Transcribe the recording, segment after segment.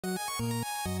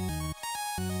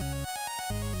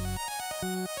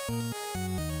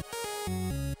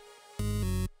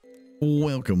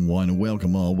Welcome one,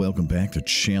 welcome all, welcome back to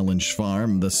Challenge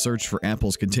Farm. The search for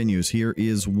apples continues. Here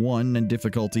is one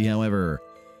difficulty, however.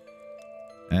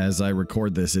 As I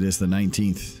record this, it is the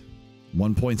 19th.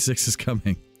 1.6 is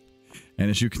coming.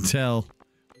 And as you can tell,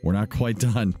 we're not quite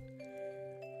done.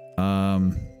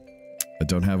 I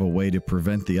don't have a way to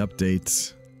prevent the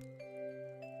updates.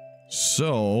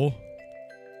 So,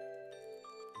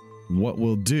 what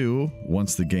we'll do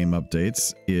once the game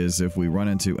updates is if we run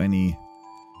into any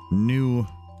new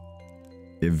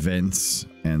events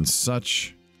and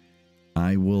such,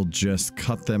 I will just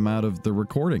cut them out of the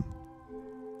recording.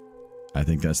 I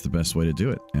think that's the best way to do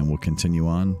it, and we'll continue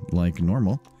on like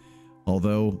normal.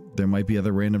 Although there might be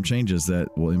other random changes that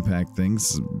will impact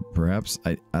things, perhaps.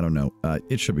 I don't know.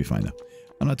 It should be fine though.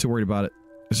 I'm not too worried about it.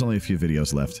 There's only a few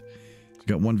videos left. We've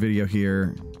got one video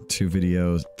here, 2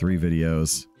 videos, 3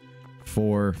 videos,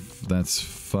 4, that's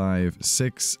 5,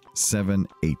 6, 7,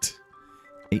 8.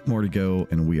 8 more to go,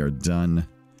 and we are done.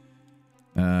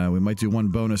 We might do one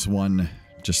bonus one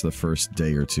just the first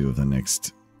day or two of the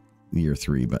next year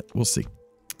 3, but we'll see.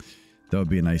 That would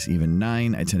be a nice even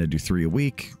 9. I tend to do 3 a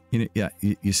week. You know, yeah,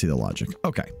 you see the logic.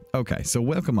 Okay, so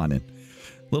welcome on in.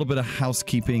 A little bit of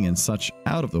housekeeping and such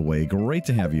out of the way. Great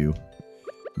to have you.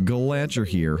 Glad you're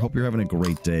here. Hope you're having a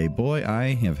great day. Boy,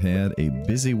 I have had a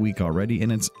busy week already,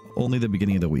 and it's only the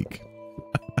beginning of the week.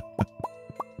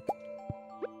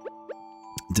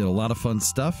 Did a lot of fun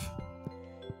stuff.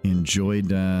 Enjoyed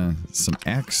some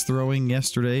axe throwing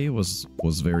yesterday. Was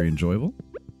very enjoyable.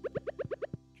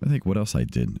 I think what else I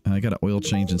did. I got an oil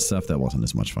change and stuff. That wasn't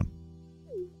as much fun.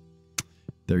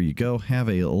 There you go. Have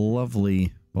a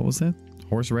lovely... What was that?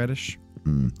 Horseradish?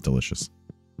 Delicious.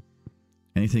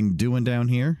 Anything doing down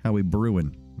here? How we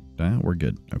brewing? We're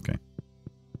good. Okay.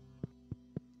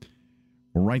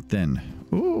 Right then.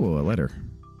 Ooh, a letter.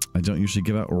 I don't usually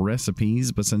give out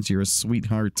recipes, but since you're a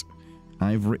sweetheart,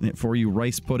 I've written it for you.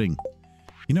 Rice pudding.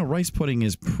 You know, rice pudding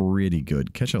is pretty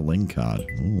good. Catch a lingcod.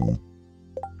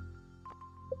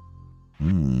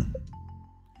 Ooh.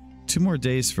 2 more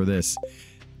days for this.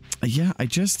 Yeah,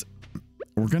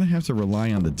 we're gonna have to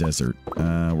rely on the desert.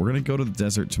 We're gonna go to the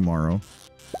desert tomorrow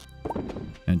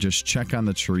and just check on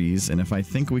the trees, and if I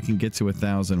think we can get to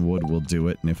 1,000 wood, we'll do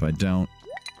it, and if I don't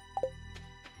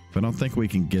think we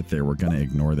can get there, we're gonna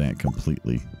ignore that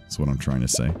completely. That's what I'm trying to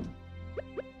say.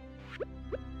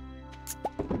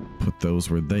 Put those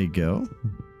where they go.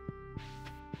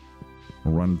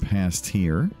 Run past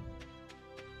here.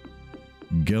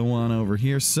 Go on over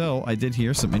here. So, I did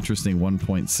hear some interesting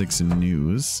 1.6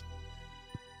 news.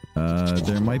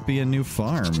 There might be a new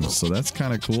farm, so that's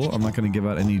kind of cool. I'm not going to give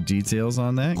out any details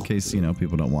on that in case, you know,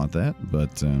 people don't want that,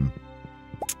 but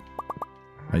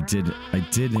I did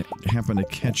happen to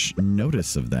catch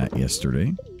notice of that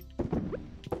yesterday.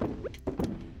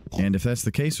 And if that's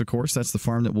the case, of course, that's the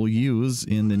farm that we'll use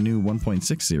in the new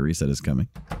 1.6 series that is coming.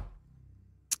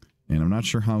 And I'm not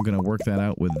sure how I'm going to work that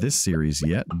out with this series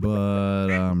yet, but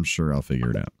I'm sure I'll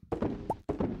figure it out.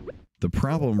 The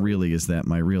problem really is that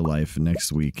my real life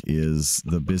next week is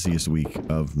the busiest week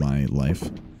of my life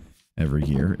every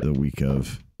year, the week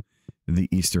of the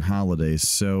Easter holidays,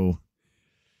 so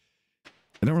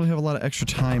I don't really have a lot of extra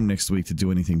time next week to do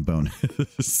anything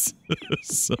bonus.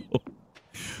 So,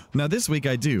 now this week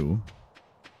I do,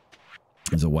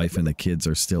 as a wife and the kids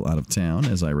are still out of town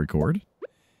as I record.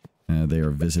 They are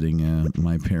visiting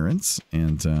my parents,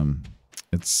 and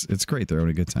it's great. They're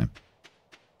having a good time.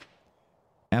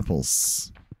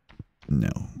 Apples. No.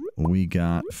 We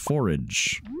got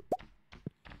forage.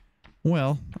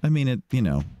 Well, I mean, you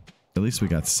know, at least we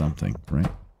got something,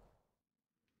 right?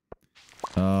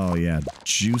 Oh, yeah.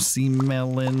 Juicy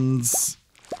melons.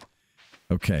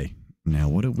 Okay. Now,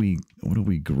 what do we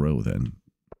grow then?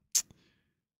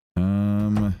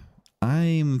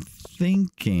 I'm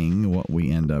thinking what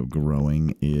we end up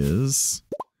growing is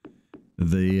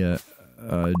the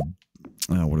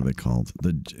what are they called?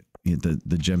 The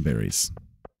gemberries.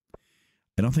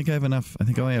 I don't think I have enough. I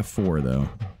think I only have 4 though.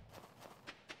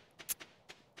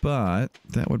 But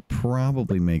that would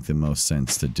probably make the most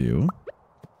sense to do.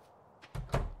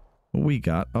 We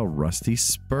got a rusty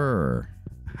spur.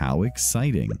 How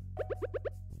exciting.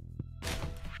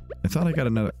 I thought I got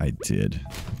another... I did.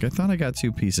 I thought I got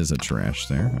 2 pieces of trash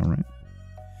there. Alright.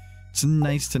 It's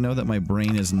nice to know that my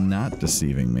brain is not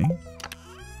deceiving me.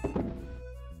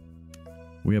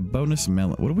 We have bonus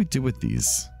melon. What do we do with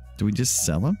these? Do we just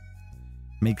sell them?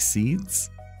 Make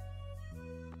seeds?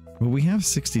 Well, we have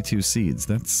 62 seeds.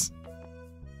 That's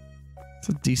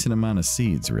a decent amount of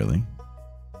seeds, really.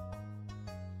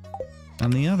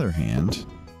 On the other hand,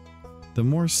 the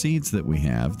more seeds that we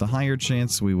have, the higher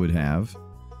chance we would have,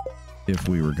 if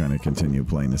we were going to continue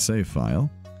playing the save file,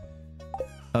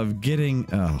 of getting,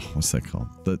 what's that called?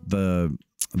 The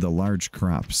large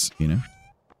crops, you know?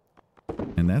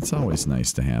 And that's always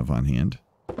nice to have on hand.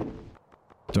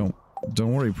 Don't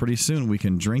worry, pretty soon we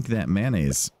can drink that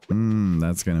mayonnaise.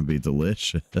 That's going to be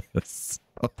delicious.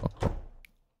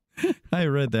 I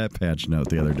read that patch note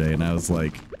the other day and I was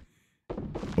like,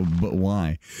 oh, but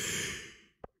why?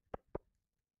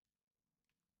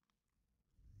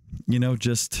 You know,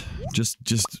 just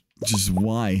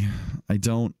why? I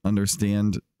don't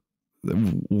understand.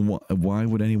 Why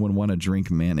would anyone want to drink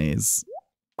mayonnaise?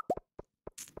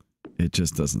 It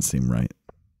just doesn't seem right.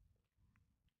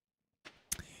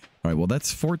 Alright, well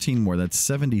that's 14 more. That's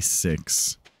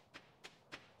 76.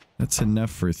 That's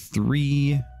enough for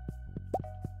three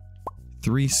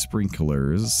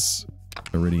sprinklers.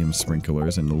 Iridium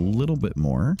sprinklers and a little bit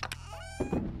more.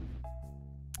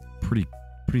 Pretty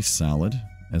solid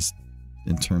as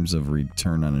in terms of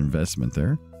return on investment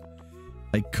there.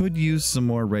 I could use some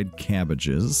more red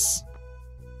cabbages.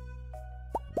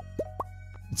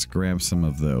 Let's grab some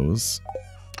of those.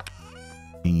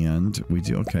 And we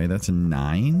do, okay, that's a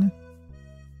 9.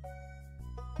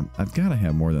 I've got to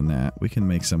have more than that. We can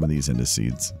make some of these into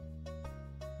seeds.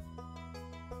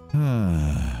 Do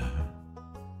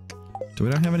we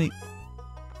not have any?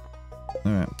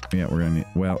 Alright, yeah, we're gonna need,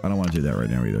 well, I don't want to do that right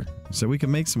now either. So we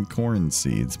can make some corn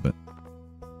seeds, but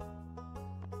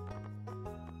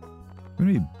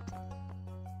we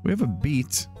have a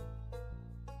beet.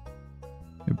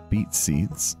 We have beet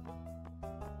seeds.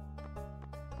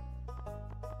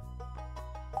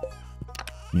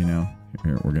 You know,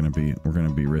 here we're gonna be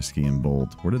risky and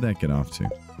bold. Where did that get off to?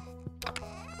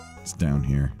 It's down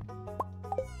here.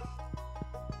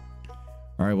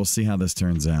 Alright, we'll see how this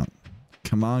turns out.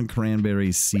 Come on,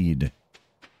 cranberry seed.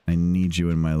 I need you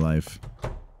in my life.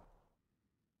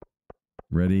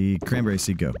 Ready? Cranberry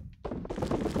seed, go.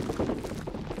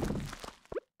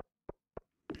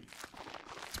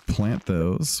 Let's plant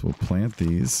those. We'll plant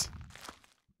these.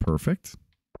 Perfect.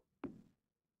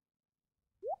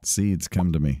 Seeds,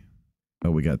 come to me.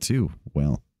 Oh, we got 2.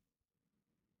 Well,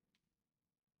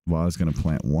 I was going to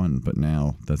plant 1, but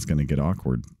now that's going to get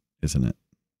awkward, isn't it?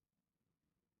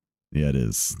 Yeah, it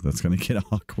is. That's going to get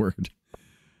awkward.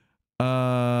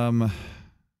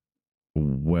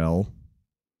 Well,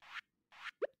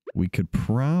 we could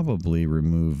probably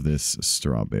remove this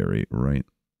strawberry right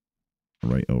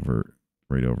over.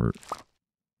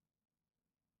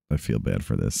 I feel bad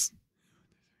for this.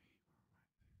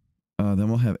 Then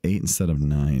we'll have 8 instead of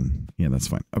 9. Yeah, that's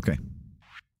fine. Okay.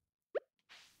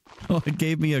 Oh, it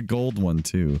gave me a gold one,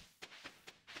 too.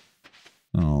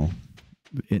 Oh.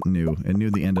 It knew. It knew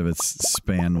the end of its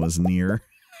span was near.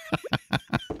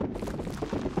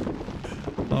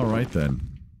 Alright, then.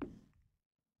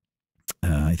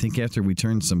 I think after we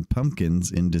turn some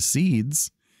pumpkins into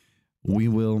seeds, we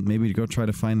will maybe go try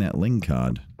to find that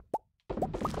lingcod.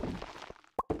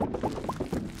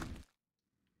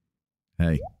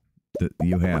 Hey.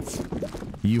 You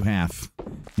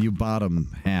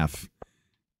bottom half.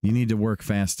 You need to work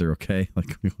faster, okay?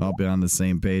 Like, I'll be on the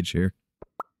same page here.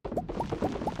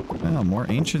 Oh, more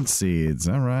ancient seeds.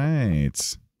 All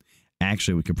right.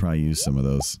 Actually, we could probably use some of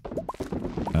those.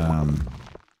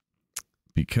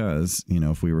 Because, you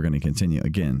know, if we were going to continue,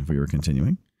 again, if we were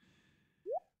continuing,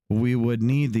 we would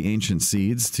need the ancient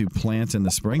seeds to plant in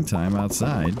the springtime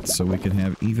outside so we could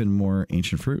have even more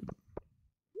ancient fruit.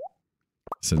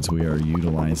 Since we are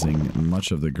utilizing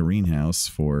much of the greenhouse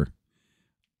for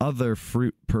other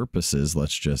fruit purposes,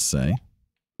 let's just say.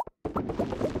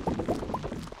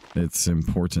 It's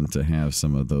important to have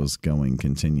some of those going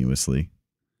continuously.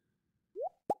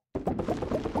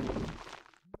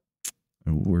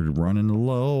 We're running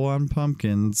low on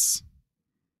pumpkins.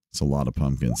 It's a lot of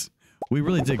pumpkins. We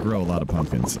really did grow a lot of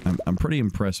pumpkins. I'm pretty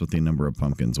impressed with the number of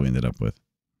pumpkins we ended up with.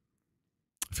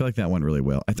 I feel like that went really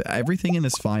well. Everything in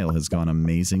this file has gone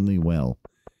amazingly well.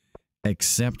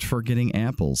 Except for getting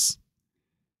apples.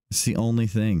 It's the only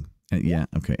thing. Yeah,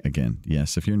 okay, again.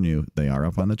 Yes, if you're new, they are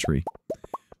up on the tree.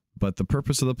 But the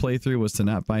purpose of the playthrough was to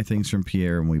not buy things from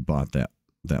Pierre, and we bought that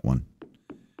one.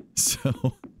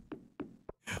 So,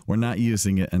 we're not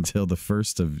using it until the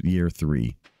first of year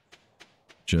 3.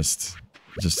 Just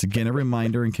again, a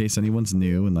reminder in case anyone's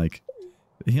new, and like,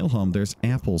 Hillhome, there's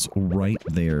apples right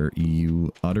there,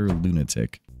 you utter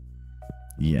lunatic.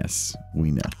 Yes,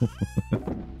 we know.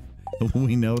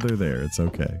 We know they're there, it's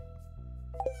okay.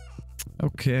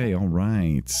 Okay,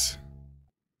 alright.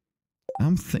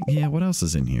 I'm thinking, yeah, what else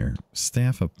is in here?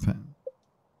 Staff of...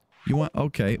 You want...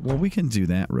 Okay, well, we can do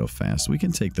that real fast. We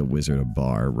can take the wizard a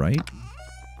bar, right?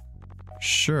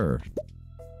 Sure.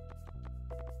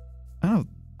 I don't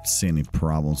see any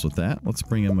problems with that. Let's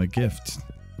bring him a gift.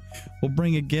 We'll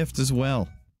bring a gift as well.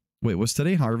 Wait, was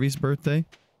today Harvey's birthday?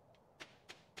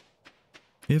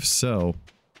 If so,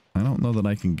 I don't know that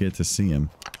I can get to see him.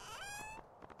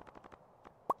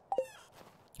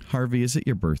 Harvey, is it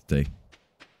your birthday?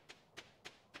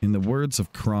 In the words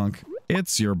of Kronk,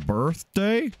 it's your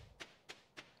birthday?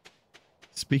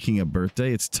 Speaking of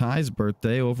birthday, it's Ty's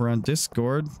birthday over on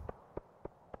Discord.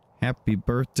 Happy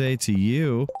birthday to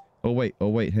you. Oh wait,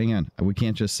 hang on. We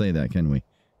can't just say that, can we?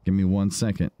 Give me 1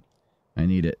 second. I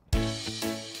need it.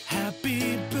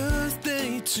 Happy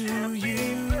birthday to you.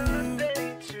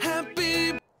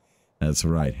 Happy... That's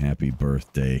right, happy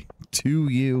birthday to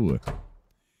you.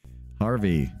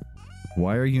 Harvey,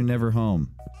 why are you never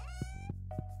home?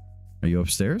 Are you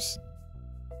upstairs?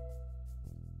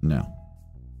 No.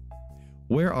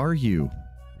 Where are you?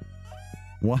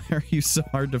 Why are you so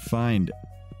hard to find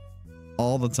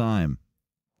all the time?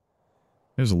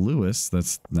 There's Lewis.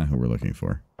 That's not who we're looking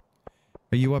for.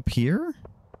 Are you up here?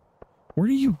 Where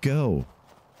do you go?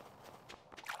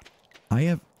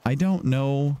 I don't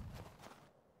know.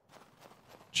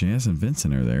 Jazz and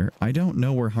Vincent are there. I don't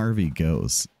know where Harvey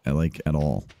goes, at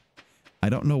all. I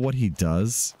don't know what he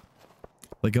does.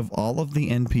 Like, of all of the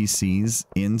NPCs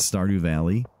in Stardew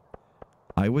Valley,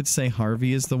 I would say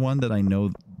Harvey is the one that I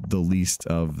know the least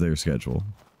of their schedule.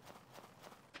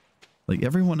 Like,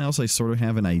 everyone else I sort of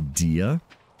have an idea.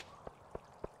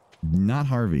 Not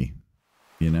Harvey,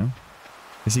 you know?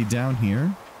 Is he down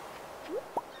here?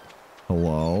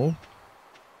 Hello?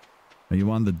 Are you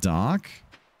on the dock?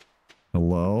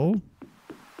 Hello?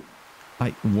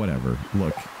 Whatever.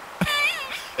 Look.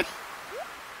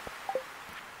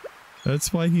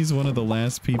 That's why he's one of the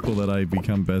last people that I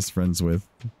become best friends with.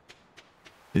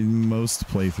 In most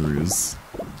playthroughs.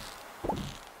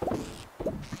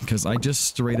 Because I just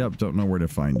straight up don't know where to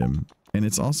find him. And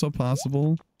it's also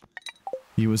possible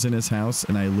he was in his house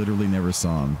and I literally never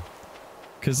saw him.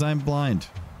 Because I'm blind.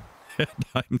 And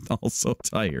I'm also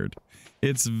tired.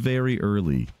 It's very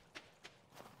early.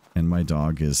 And my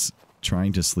dog is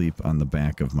trying to sleep on the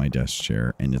back of my desk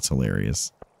chair, and it's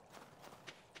hilarious.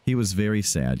 He was very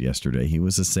sad yesterday. He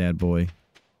was a sad boy.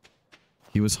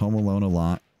 He was home alone a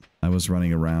lot. I was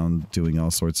running around doing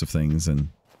all sorts of things and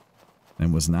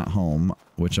was not home,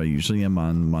 which I usually am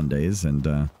on Mondays.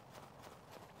 And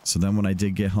so then when I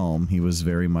did get home, he was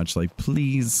very much like,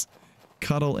 please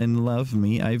cuddle and love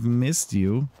me. I've missed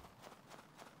you.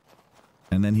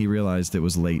 And then he realized it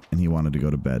was late and he wanted to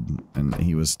go to bed. And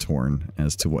he was torn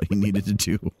as to what he needed to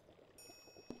do.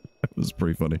 That was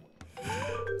pretty funny.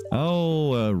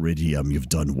 Oh, Iridium, you've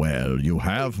done well. You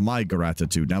have my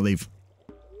gratitude. Now leave.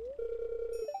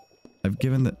 I've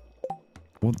given the...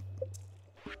 Well,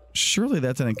 surely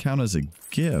that didn't count as a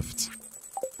gift.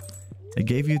 I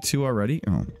gave you 2 already?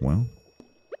 Oh, well.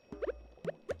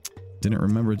 Didn't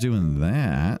remember doing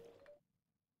that.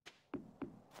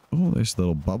 Oh, there's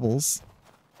little bubbles.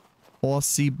 Oh, I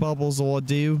see bubbles, oh, I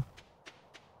do.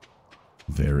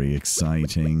 Very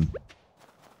exciting.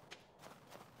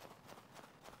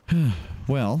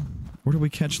 Well, where do we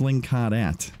catch lingcod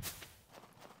at?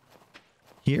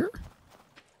 Here?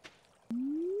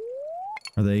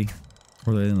 Are they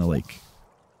in the lake?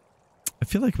 I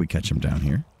feel like we catch them down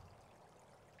here.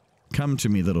 Come to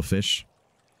me, little fish.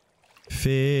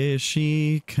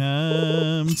 Fishy,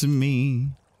 come to me.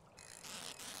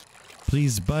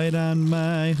 Please bite on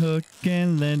my hook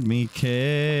and let me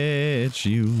catch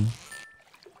you.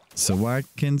 So I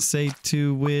can say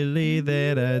to Willie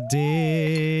that I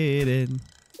did it.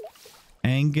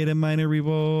 And get a minor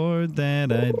reward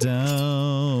that I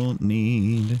don't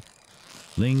need.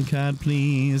 Lingcod,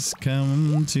 please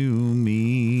come to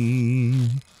me.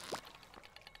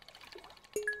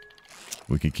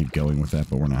 We could keep going with that,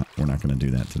 but we're not going to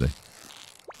do that today.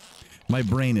 My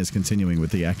brain is continuing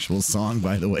with the actual song,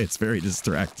 by the way. It's very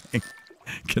distracting.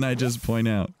 Can I just point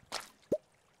out?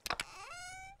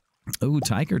 Oh,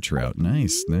 tiger trout.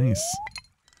 Nice, nice.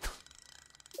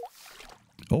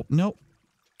 Oh, no.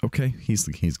 Okay, he's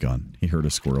gone. He heard a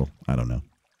squirrel. I don't know.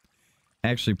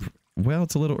 Actually, well,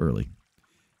 it's a little early.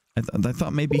 I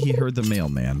thought maybe he heard the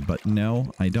mailman, but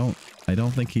no, I don't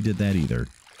think he did that either.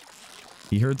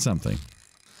 He heard something.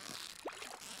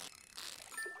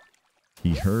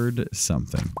 He heard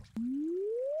something.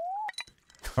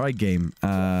 All right, game.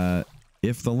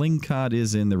 If the lingcod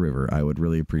is in the river, I would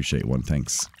really appreciate one.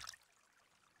 Thanks.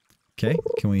 Okay,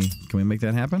 can we make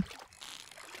that happen?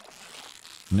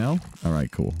 No? All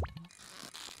right, cool.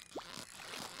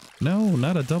 No,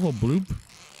 not a double bloop.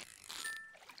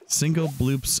 Single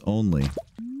bloops only.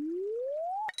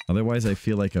 Otherwise, I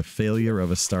feel like a failure of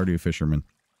a Stardew fisherman.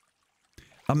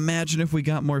 Imagine if we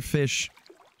got more fish.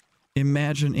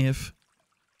 Imagine if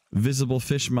Visible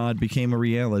Fish mod became a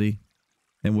reality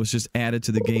and was just added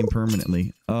to the game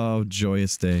permanently. Oh,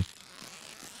 joyous day.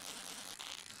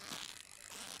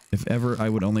 If ever I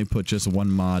would only put just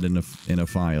one mod in a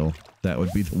file, that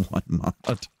would be the one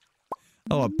mod.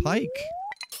 Oh, a pike.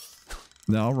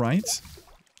 All right.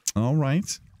 All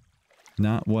right.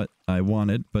 Not what I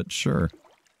wanted, but sure.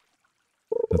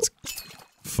 That's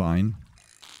fine.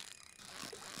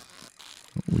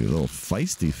 Oh, we have a little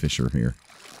feisty fisher here.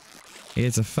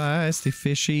 It's a feisty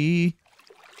fishy.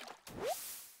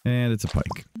 And it's a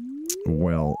pike.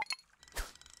 Well,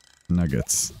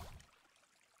 nuggets.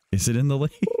 Is it in the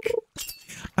lake?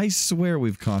 I swear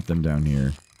we've caught them down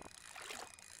here.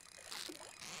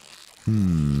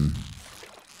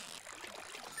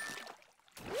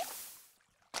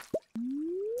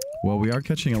 Well, we are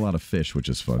catching a lot of fish, which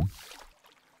is fun.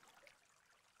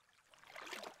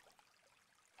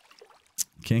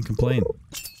 Can't complain.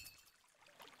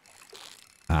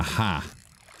 Aha.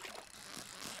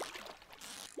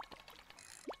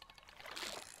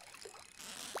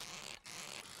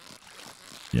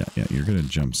 Yeah, you're gonna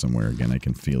jump somewhere again. I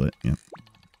can feel it. Yeah.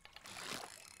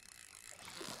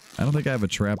 I don't think I have a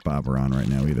trap bobber on right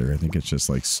now either. I think it's just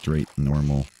like straight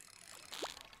normal.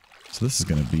 So this is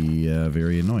gonna be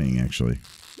very annoying, actually.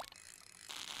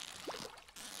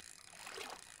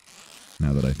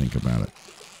 Now that I think about it.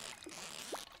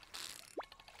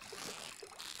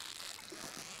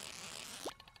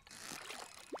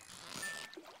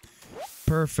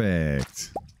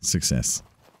 Perfect. Success.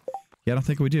 Yeah, I don't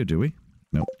think we do we?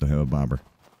 Nope, don't have a bobber.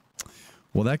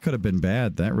 Well, that could have been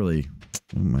bad. That really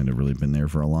might have really been there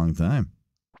for a long time.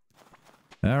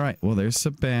 All right, well, there's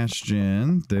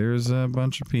Sebastian. There's a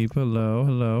bunch of people. Hello,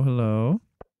 hello, hello.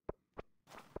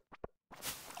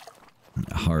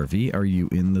 Harvey, are you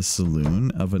in the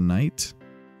saloon of a night?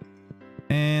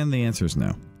 And the answer is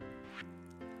no.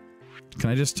 Can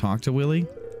I just talk to Willie?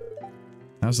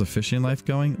 How's the fishing life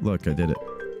going? Look, I did it.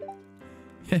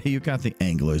 Hey, you got the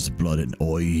angler's blood in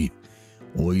oi.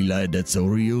 Oi, lad, that's a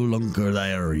real lunker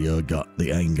there. You got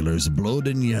the angler's blood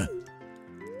in you.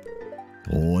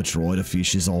 Oh, I try to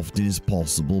fish as often as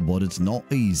possible, but it's not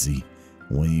easy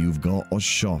when you've got a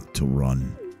shop to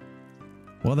run.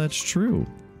 Well, that's true.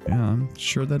 Yeah, I'm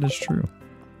sure that is true.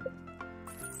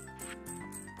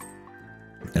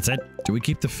 That's it? Do we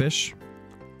keep the fish?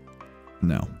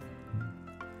 No.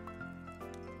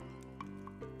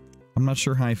 I'm not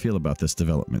sure how I feel about this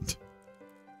development.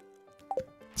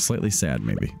 Slightly sad,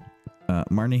 maybe.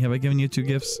 Marnie, have I given you 2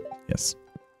 gifts? Yes.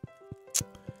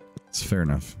 It's fair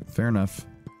enough. Fair enough.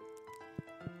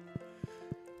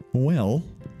 Well.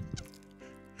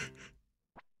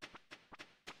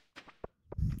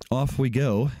 Off we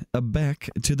go. Back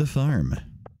to the farm.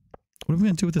 What are we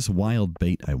going to do with this wild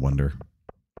bait, I wonder?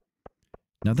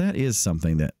 Now that is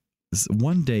something that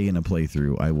one day in a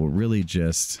playthrough, I will really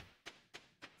just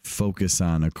focus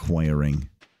on acquiring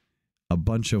a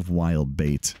bunch of wild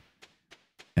bait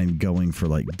and going for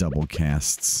like double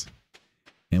casts.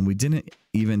 And we didn't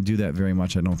even do that very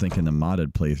much, I don't think, in the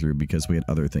modded playthrough because we had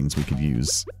other things we could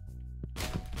use.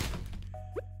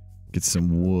 Get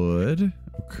some wood.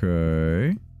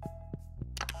 Okay.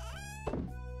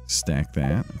 Stack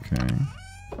that. Okay.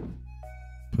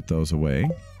 Put those away.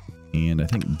 And I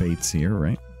think bait's here,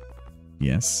 right?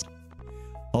 Yes.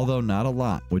 Although not a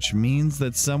lot, which means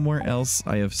that somewhere else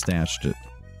I have stashed it.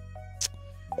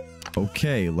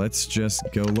 Okay, let's just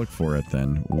go look for it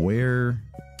then. Where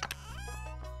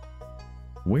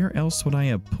else would I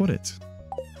have put it?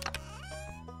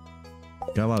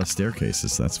 Got a lot of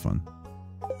staircases, that's fun.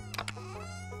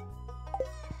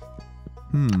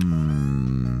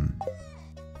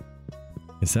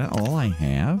 Is that all I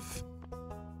have?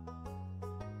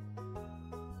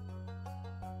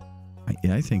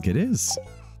 I think it is.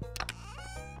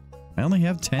 I only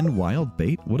have 10 wild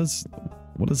bait? What is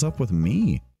up with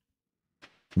me?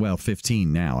 Well,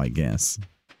 15 now, I guess.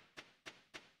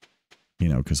 You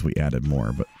know, because we added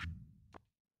more, but...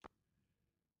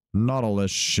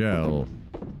 Nautilus shell.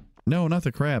 No, not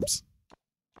the crabs.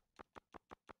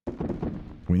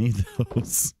 We need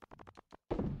those.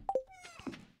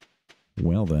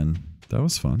 Well then, that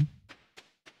was fun.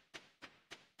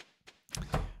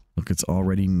 Look, it's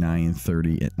already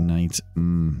 9:30 at night.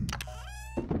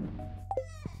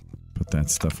 Put that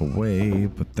stuff away.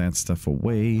 Put that stuff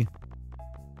away.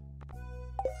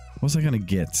 What was I gonna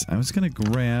get? I was gonna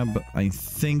grab, I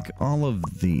think, all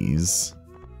of these.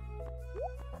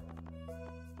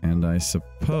 And I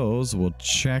suppose we'll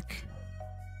check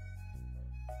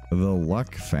the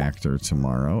luck factor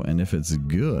tomorrow, and if it's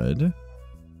good,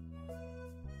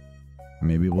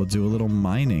 maybe we'll do a little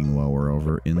mining while we're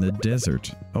over in the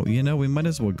desert. Oh, you know, we might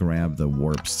as well grab the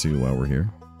warps too while we're here.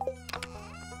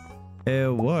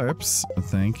 Warps.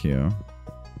 Thank you.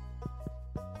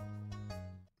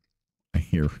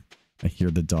 I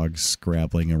hear the dog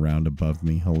scrabbling around above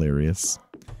me. Hilarious.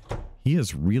 He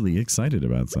is really excited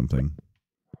about something.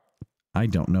 I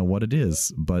don't know what it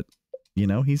is, but, you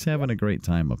know, he's having a great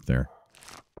time up there.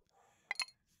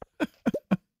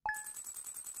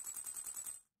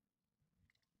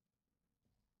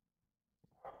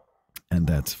 And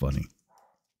that's funny.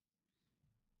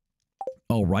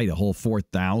 Oh, right, a whole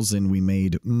 4,000 we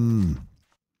made.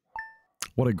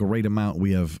 What a great amount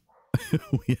we have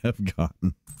we have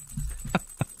gotten.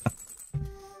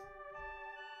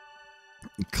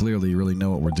 Clearly, you really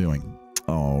know what we're doing.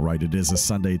 All right, it is a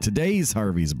Sunday. Today's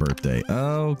Harvey's birthday.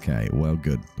 Okay, well,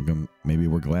 good. Maybe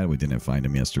we're glad we didn't find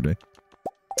him yesterday.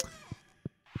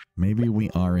 Maybe we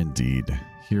are indeed.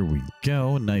 Here we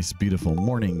go. Nice, beautiful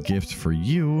morning gift for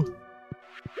you.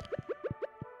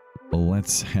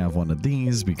 Let's have one of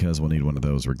these because we'll need one of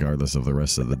those regardless of the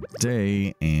rest of the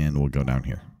day. And we'll go down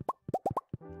here.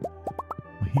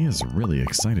 He is really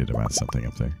excited about something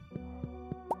up there.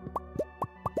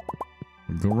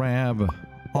 Grab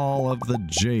all of the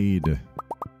jade.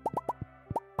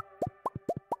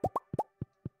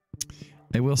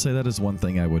 I will say that is one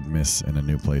thing I would miss in a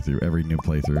new playthrough. Every new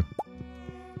playthrough.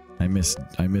 I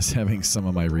miss having some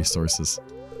of my resources.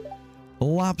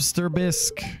 Lobster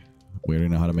bisque. We already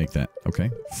know how to make that. Okay.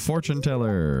 Fortune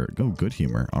teller. Oh, good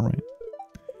humor. All right.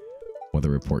 Weather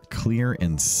report. Clear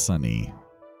and sunny.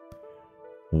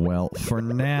 Well, for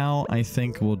now, I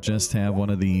think we'll just have one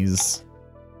of these.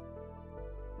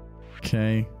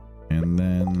 Okay. And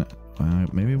then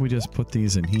maybe we just put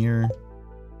these in here.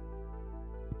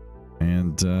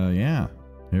 And yeah.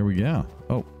 Here we go.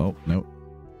 Oh, no.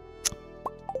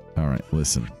 All right,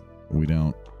 listen. We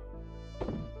don't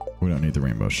need the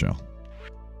rainbow shell.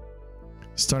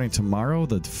 Starting tomorrow,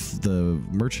 the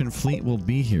merchant fleet will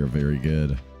be here. Very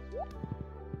good.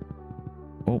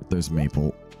 Oh, there's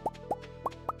Maple.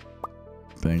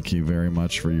 Thank you very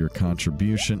much for your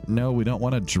contribution. No, we don't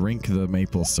want to drink the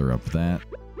maple syrup. That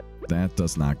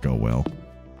does not go well.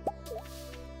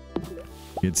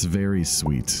 It's very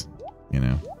sweet, you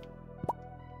know.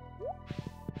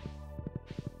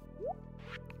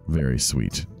 Very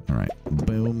sweet. All right.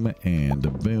 Boom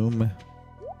and boom.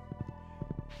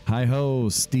 Hi-ho,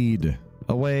 steed.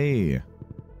 Away.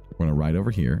 We're going to ride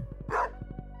over here.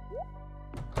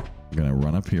 I'm going to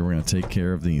run up here. We're going to take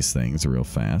care of these things real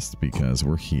fast because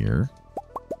we're here.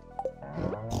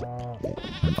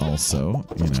 And also,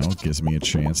 you know, it gives me a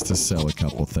chance to sell a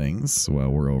couple things while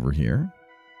we're over here.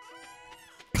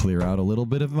 Clear out a little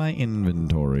bit of my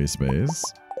inventory space.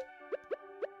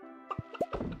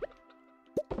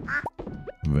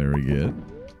 Very good.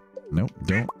 Nope,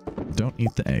 don't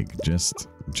eat the egg. Just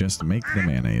make the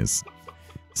mayonnaise.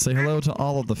 Say hello to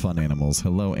all of the fun animals.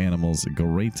 Hello, animals.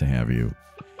 Great to have you.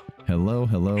 Hello,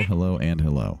 hello, hello, and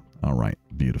hello. All right,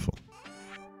 beautiful.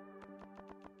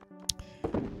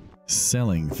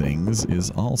 Selling things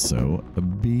is also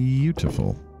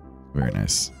beautiful. Very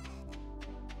nice.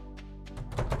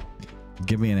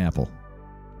 Give me an apple.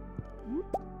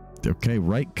 Okay,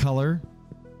 right color.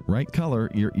 Right color.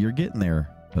 You're getting there.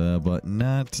 But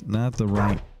not the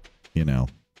right, you know,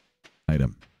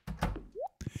 item.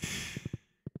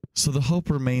 So the hope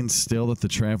remains still that the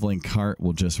traveling cart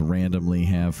will just randomly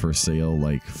have for sale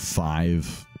like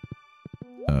 5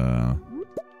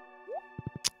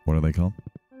 what are they called?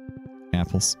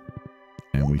 Apples.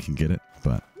 And we can get it,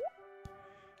 but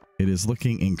it is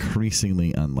looking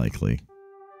increasingly unlikely.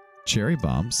 Cherry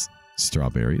bombs,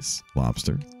 strawberries,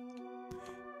 lobster,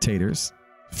 taters,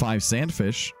 5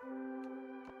 sandfish.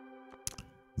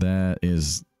 That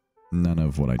is none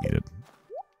of what I needed.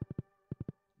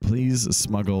 Please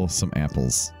smuggle some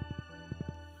apples.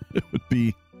 It would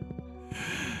be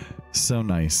so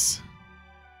nice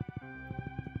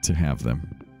to have them.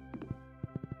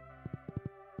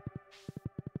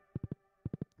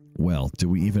 Well, do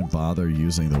we even bother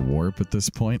using the warp at this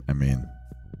point? I mean,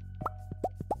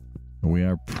 we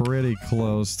are pretty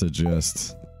close to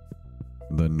just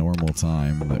the normal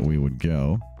time that we would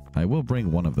go. I will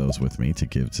bring one of those with me to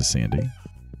give to Sandy.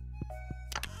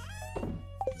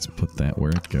 Let's put that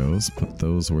where it goes. Put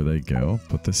those where they go.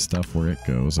 Put this stuff where it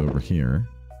goes over here.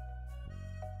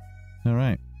 All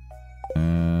right.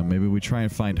 Maybe we try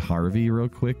and find Harvey real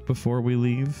quick before we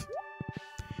leave.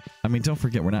 I mean, don't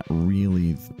forget, we're not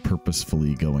really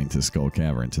purposefully going to Skull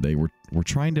Cavern today. We're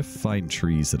trying to find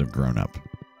trees that have grown up.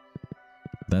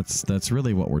 That's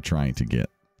really what we're trying to get.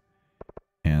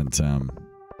 And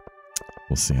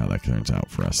we'll see how that turns out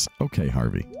for us. Okay,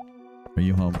 Harvey. Are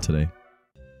you home today?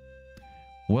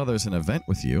 Well, there's an event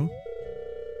with you.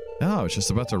 Oh, I was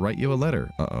just about to write you a letter.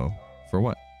 Uh-oh. For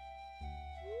what?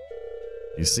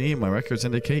 You see, my records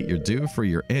indicate you're due for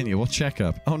your annual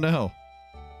checkup. Oh, no.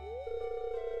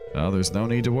 Oh, there's no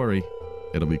need to worry.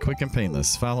 It'll be quick and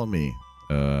painless. Follow me.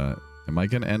 Am I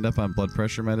going to end up on blood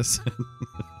pressure medicine?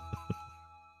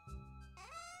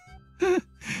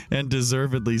 And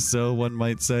deservedly so, one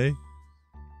might say.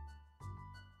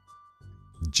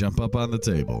 Jump up on the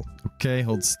table. Okay,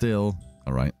 hold still.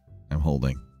 All right, I'm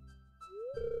holding.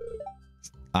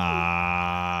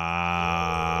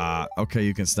 Okay,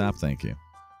 you can stop. Thank you.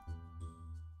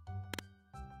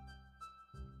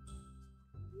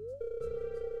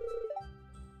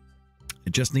 I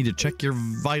just need to check your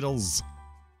vitals.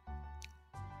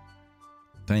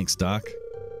 Thanks, Doc.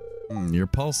 Your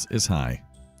pulse is high.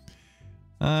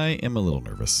 I am a little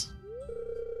nervous.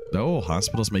 Oh,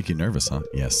 hospitals make you nervous, huh?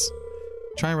 Yes.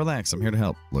 Try and relax. I'm here to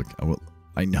help. Look,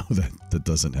 I know that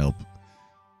doesn't help.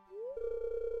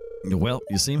 Well,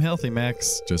 you seem healthy,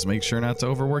 Max. Just make sure not to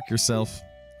overwork yourself.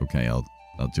 Okay, I'll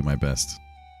do my best.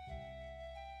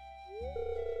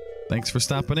 Thanks for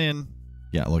stopping in.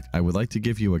 Yeah, look, I would like to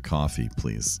give you a coffee,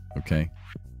 please. Okay?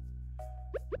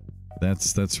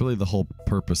 That's really the whole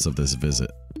purpose of this visit.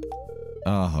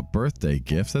 A birthday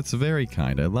gift. That's very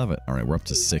kind. I love it. All right, we're up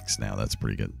to 6 now. That's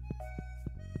pretty good.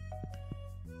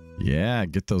 Yeah,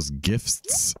 get those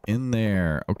gifts in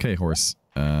there. Okay, horse.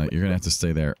 You're going to have to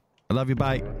stay there. I love you.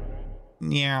 Bye.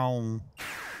 Meow.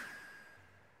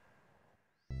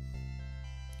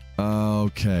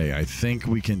 Okay, I think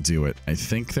we can do it. I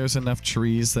think there's enough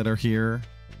trees that are here.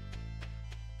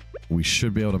 We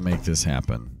should be able to make this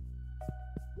happen.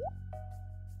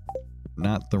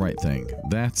 Not the right thing.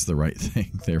 That's the right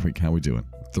thing. There we go. How we doing?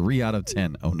 3 out of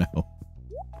 10. Oh, no.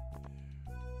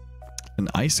 An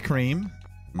ice cream.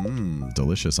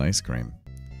 Delicious ice cream.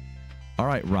 All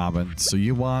right, Robin. So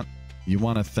you want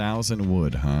 1,000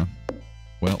 wood, huh?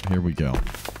 Well, here we go.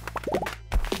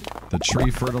 The tree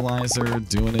fertilizer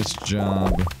doing its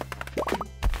job.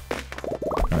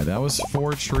 All right, that was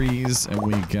 4 trees, and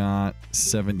we got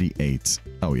 78.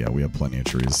 Oh, yeah, we have plenty of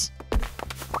trees.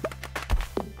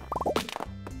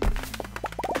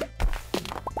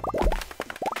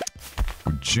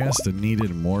 We just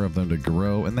needed more of them to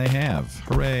grow, and they have.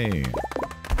 Hooray!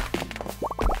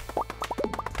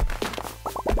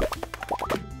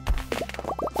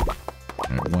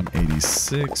 All right,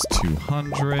 186,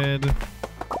 200.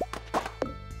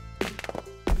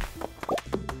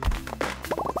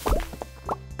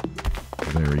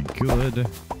 Very good.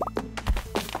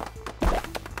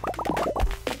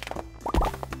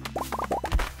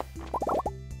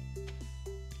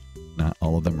 Not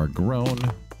all of them are grown.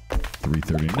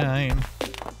 339.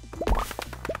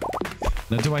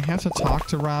 Now, do I have to talk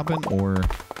to Robin, or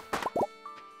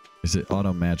is it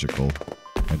auto-magical?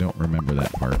 I don't remember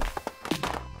that part.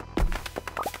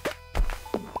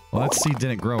 Well, that seed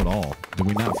didn't grow at all. Did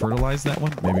we not fertilize that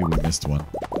one? Maybe we missed one.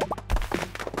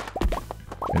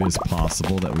 It is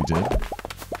possible that we did.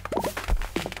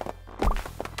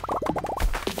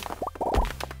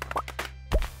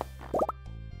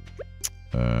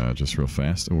 Just real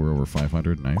fast. Oh, we're over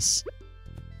 500. Nice.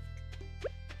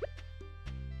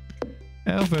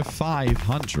 Over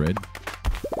 500?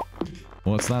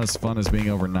 Well, it's not as fun as being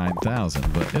over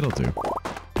 9,000, but it'll do.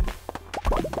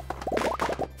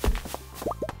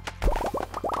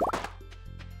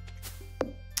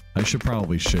 I should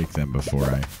probably shake them before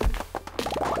I...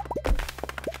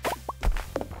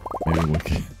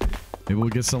 Maybe we'll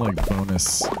get some, like,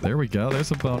 bonus. There we go. There's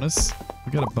a bonus.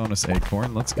 We got a bonus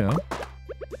acorn. Let's go.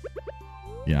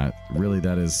 Yeah, really,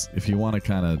 that is... If you want to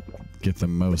kind of get the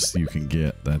most you can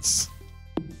get, that's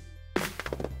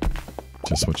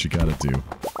just what you got to do.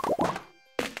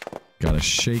 Got to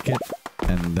shake it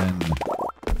and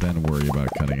then worry about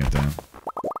cutting it down.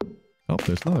 Oh,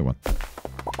 there's another one.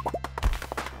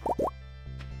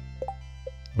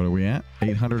 What are we at?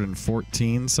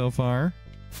 814 so far.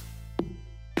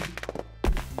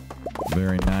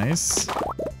 Very nice.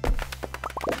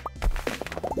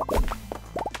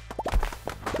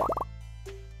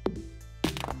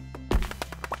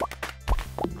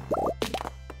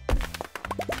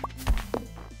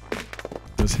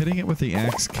 Does hitting it with the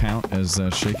axe count as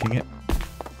shaking it?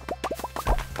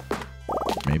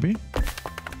 Maybe?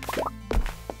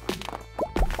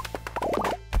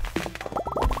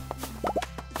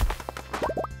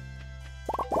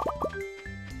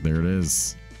 There it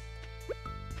is.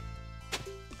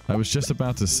 I was just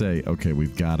about to say, okay,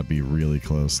 we've got to be really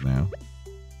close now.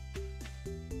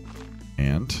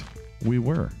 And we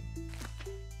were.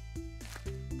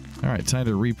 Alright, time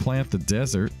to replant the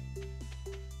desert.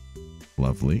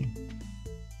 Lovely.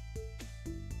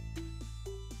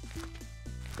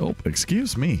 Oh,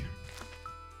 excuse me.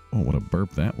 Oh, what a burp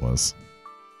that was.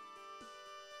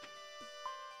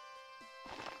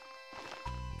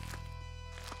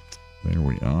 There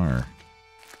we are.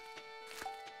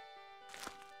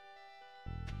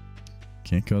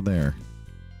 Can't go there.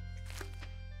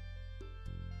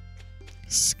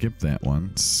 Skip that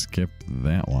one. Skip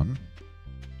that one.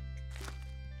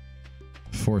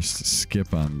 Forced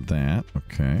skip on that.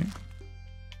 Okay.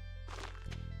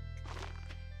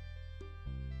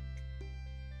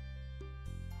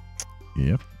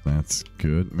 Yep, that's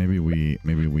good. Maybe we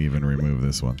even remove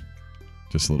this one.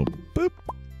 Just a little boop.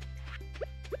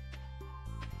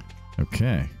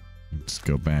 Okay. Let's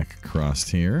go back across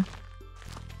here.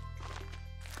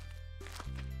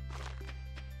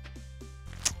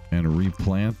 And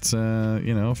replant,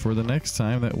 you know, for the next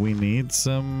time that we need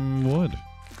some wood.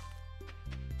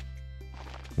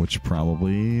 Which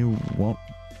probably won't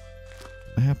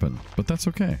happen, but that's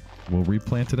okay. We'll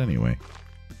replant it anyway.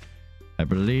 I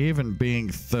believe in being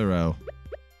thorough.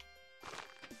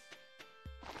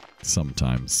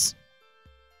 Sometimes.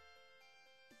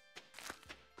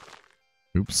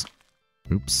 Oops.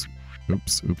 Oops.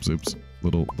 Oops. Oops. Oops.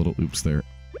 Little oops there.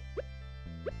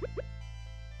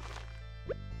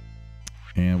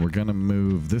 And we're gonna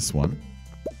move this one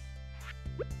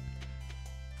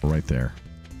right there.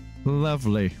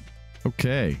 Lovely.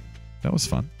 Okay. That was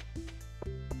fun.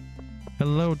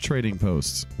 Hello, trading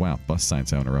posts. Wow, bus signs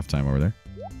having a rough time over there.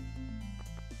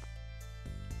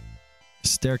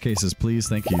 Staircases, please.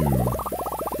 Thank you.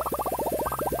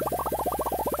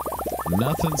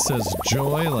 Nothing says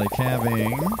joy like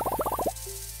having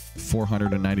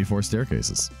 494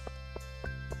 staircases.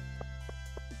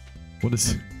 What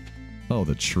is... Oh,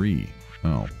 the tree.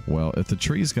 Oh, well, if the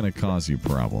tree is going to cause you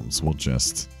problems, we'll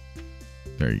just...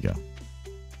 There you go.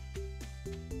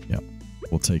 Yep.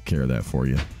 We'll take care of that for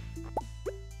you.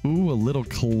 Ooh, a little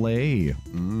clay.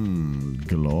 Mmm,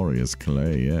 glorious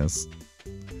clay, yes.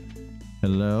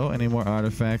 Hello? Any more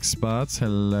artifact spots?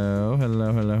 Hello?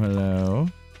 Hello, hello, hello?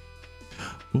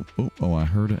 Ooh, ooh, oh, I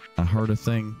heard it. I heard a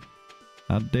thing.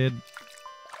 I did.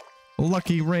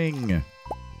 Lucky ring.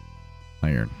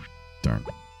 Iron. Darn.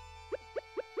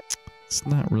 It's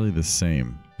not really the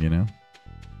same, you know?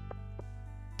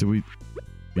 Do we...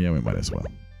 Yeah, we might as well.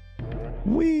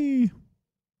 Whee!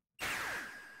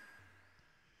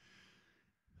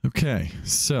 Okay,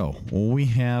 so we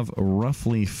have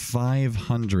roughly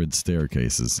 500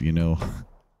 staircases. You know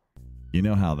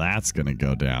how that's gonna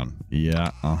go down.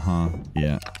 Yeah,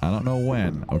 yeah. I don't know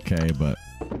when, okay, but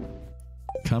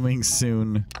coming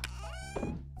soon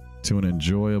to an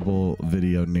enjoyable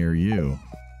video near you,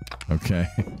 okay,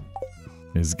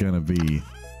 is gonna be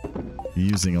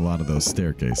using a lot of those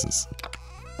staircases.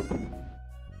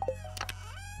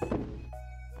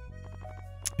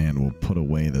 And we'll put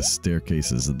away the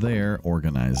staircases there,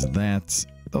 organize that.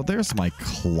 Oh, there's my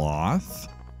cloth.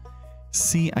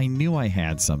 See, I knew I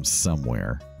had some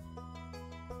somewhere.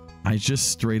 I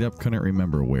just straight up couldn't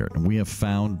remember where. And we have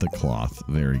found the cloth.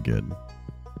 Very good.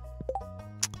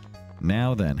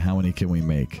 Now then, how many can we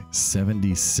make?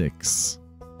 76.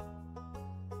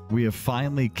 We have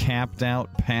finally capped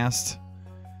out past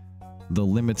the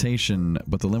limitation,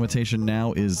 but the limitation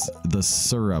now is the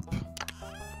syrup.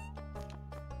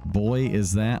 Boy,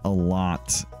 is that a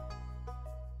lot.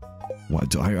 What,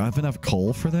 do I have enough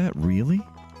coal for that? Really?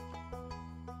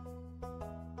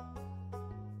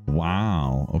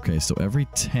 Wow. Okay, so every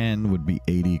 10 would be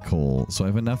 80 coal. So I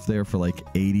have enough there for like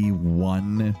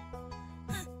 81.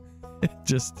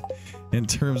 Just in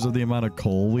terms of the amount of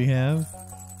coal we have.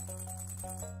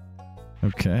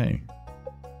 Okay.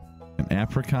 An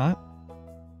apricot?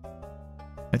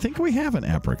 I think we have an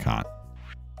apricot.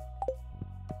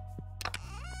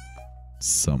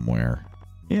 Somewhere.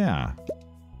 Yeah.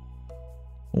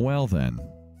 Well then.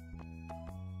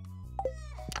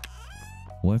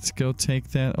 Let's go take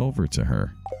that over to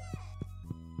her.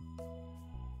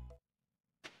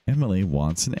 Emily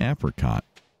wants an apricot.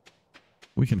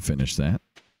 We can finish that.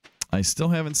 I still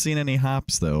haven't seen any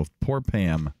hops though. Poor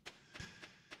Pam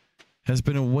has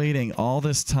been waiting all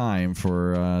this time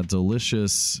for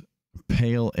delicious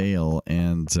pale ale,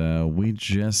 and we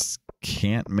just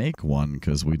can't make one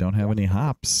because we don't have any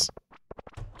hops.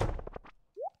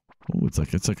 Oh, it's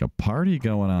like a party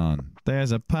going on.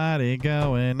 There's a party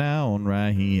going on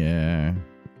right here.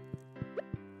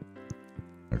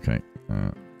 Okay.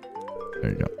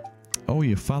 There you go. Oh,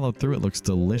 you followed through. It looks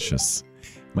delicious.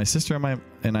 My sister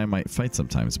and I might fight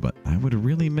sometimes, but I would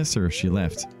really miss her if she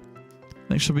left.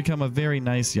 I think she'll become a very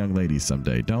nice young lady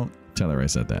someday. Don't tell her I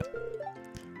said that.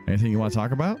 Anything you want to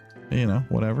talk about? You know,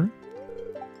 whatever.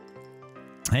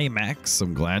 Hey, Max.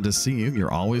 I'm glad to see you.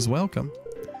 You're always welcome.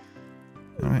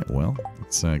 All right, well,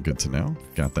 it's good to know.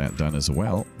 Got that done as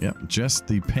well. Yep, just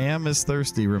the Pam is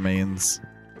thirsty remains.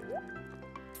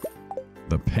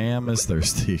 The Pam is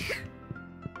thirsty.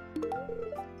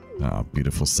 Oh,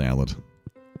 beautiful salad.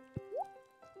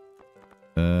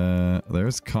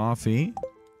 There's coffee.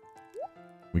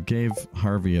 We gave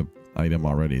Harvey an item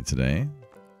already today.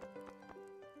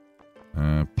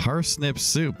 Parsnip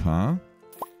soup, huh?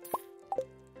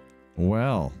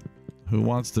 Well, who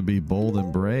wants to be bold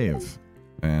and brave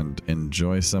and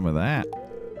enjoy some of that?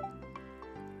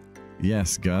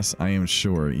 Yes, Gus, I am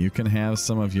sure. You can have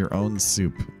some of your own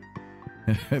soup.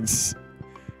 It's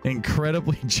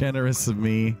incredibly generous of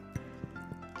me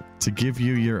to give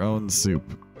you your own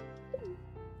soup.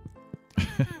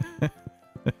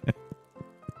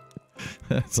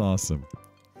 That's awesome.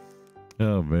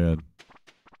 Oh, man.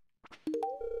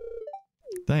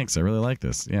 Thanks, I really like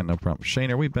this. Yeah, no problem. Shane,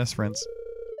 are we best friends?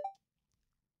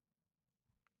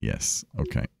 Yes,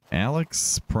 okay.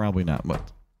 Alex, probably not, but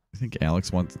I think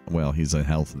Alex wants... Well, he's a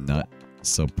health nut,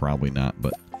 so probably not,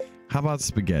 but how about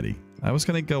spaghetti? I was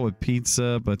going to go with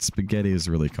pizza, but spaghetti is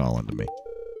really calling to me.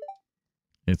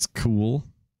 It's cool.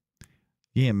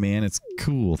 Yeah, man, it's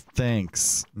cool.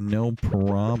 Thanks. No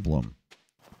problem.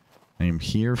 I am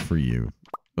here for you.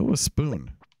 Oh, a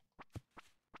spoon.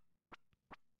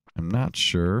 I'm not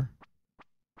sure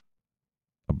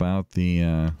about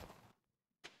the,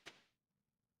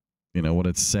 you know, what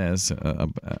it says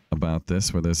about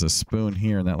this, where there's a spoon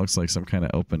here, and that looks like some kind of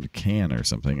opened can or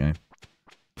something.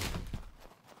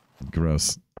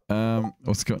 Gross.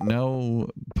 Let's go. No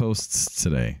posts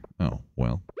today. Oh,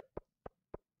 well.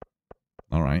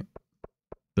 All right.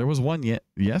 There was one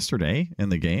yesterday in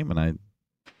the game, and I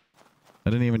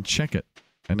didn't even check it.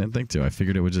 I didn't think to. I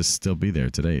figured it would just still be there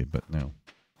today, but no.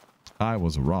 I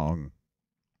was wrong.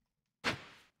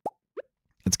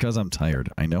 It's because I'm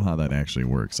tired. I know how that actually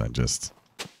works. It's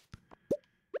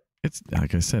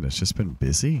like I said, it's just been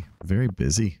busy. Very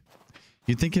busy.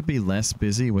 You'd think it'd be less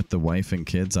busy with the wife and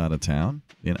kids out of town.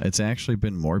 You know, it's actually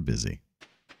been more busy.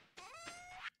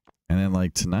 And then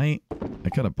like tonight, I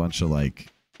got a bunch of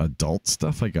like adult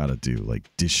stuff I gotta do. Like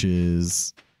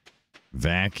dishes,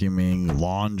 vacuuming,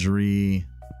 laundry.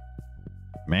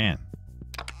 Man.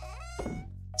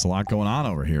 It's a lot going on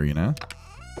over here, you know?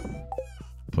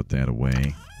 Put that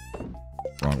away.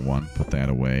 Wrong one. Put that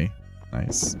away.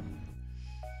 Nice.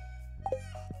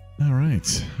 All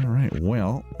right. All right.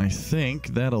 Well, I think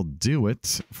that'll do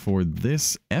it for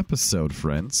this episode,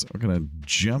 friends. We're going to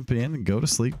jump in and go to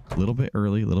sleep a little bit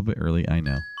early, I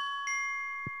know.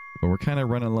 But we're kind of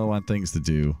running low on things to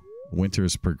do.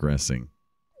 Winter's progressing.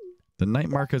 The night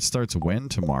market starts when?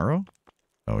 Tomorrow?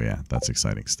 Oh, yeah. That's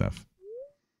exciting stuff.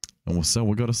 And so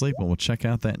we'll go to sleep and we'll check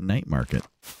out that night market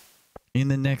in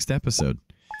the next episode.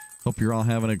 Hope you're all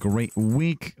having a great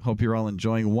week. Hope you're all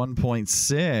enjoying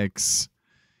 1.6.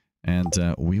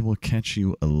 And we will catch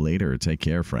you later. Take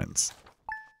care, friends.